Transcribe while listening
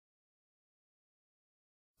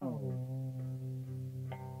I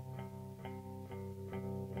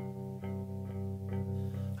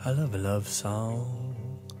love a love song.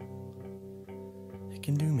 It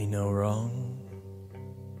can do me no wrong.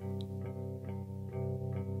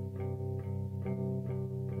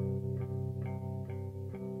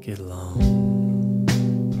 Get along.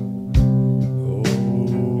 Oh,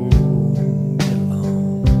 get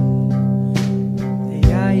along.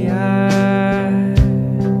 Yeah, yeah.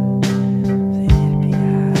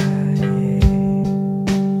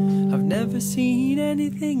 I've never seen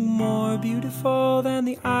anything more beautiful than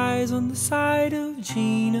the eyes on the side of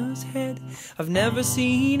Gina's head. I've never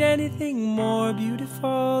seen anything more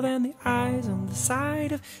beautiful than the eyes on the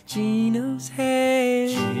side of Gina's head.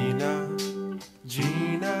 Gina,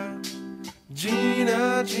 Gina,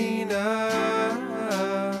 Gina, Gina.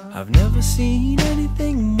 I've never seen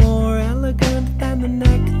anything more elegant than the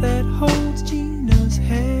neck that holds Gina's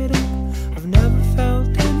head up. I've never felt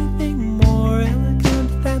anything more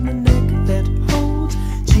elegant than the neck that holds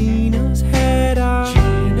Gina's head up.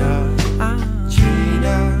 Gina,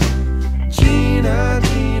 Gina, Gina,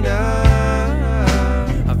 Gina.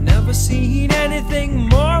 I've never seen anything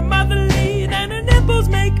more motherly than her nipples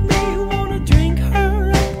make me wanna drink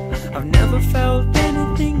her up. I've never felt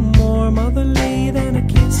anything more motherly than a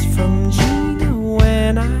kiss from Gina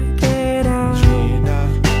when I get out. Gina,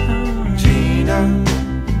 Gina,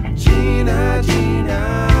 Gina, Gina.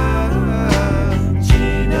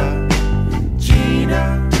 Gina, Gina,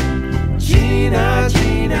 Gina,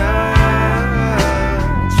 Gina.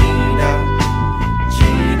 Gina,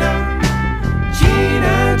 Gina,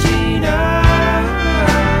 Gina, Gina.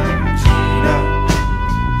 Gina,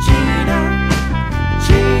 Gina,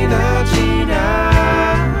 Gina, Gina.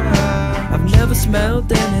 I've never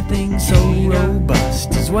smelled anything so robust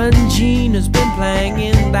as when Gina's been playing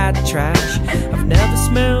in that trash. I've never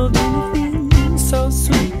smelled anything so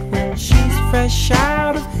sweet when she's fresh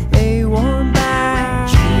out of a warm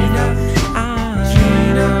bath. Gina,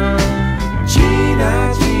 Gina,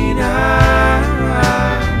 Gina, Gina.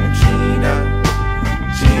 Gina,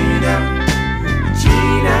 Gina,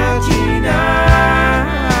 Gina, Gina.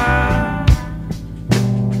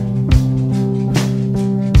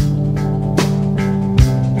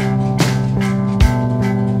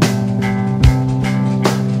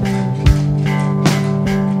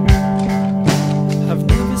 I've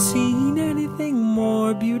never seen anything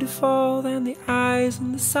more beautiful than the eyes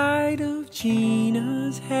on the side of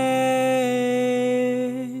Gina's head.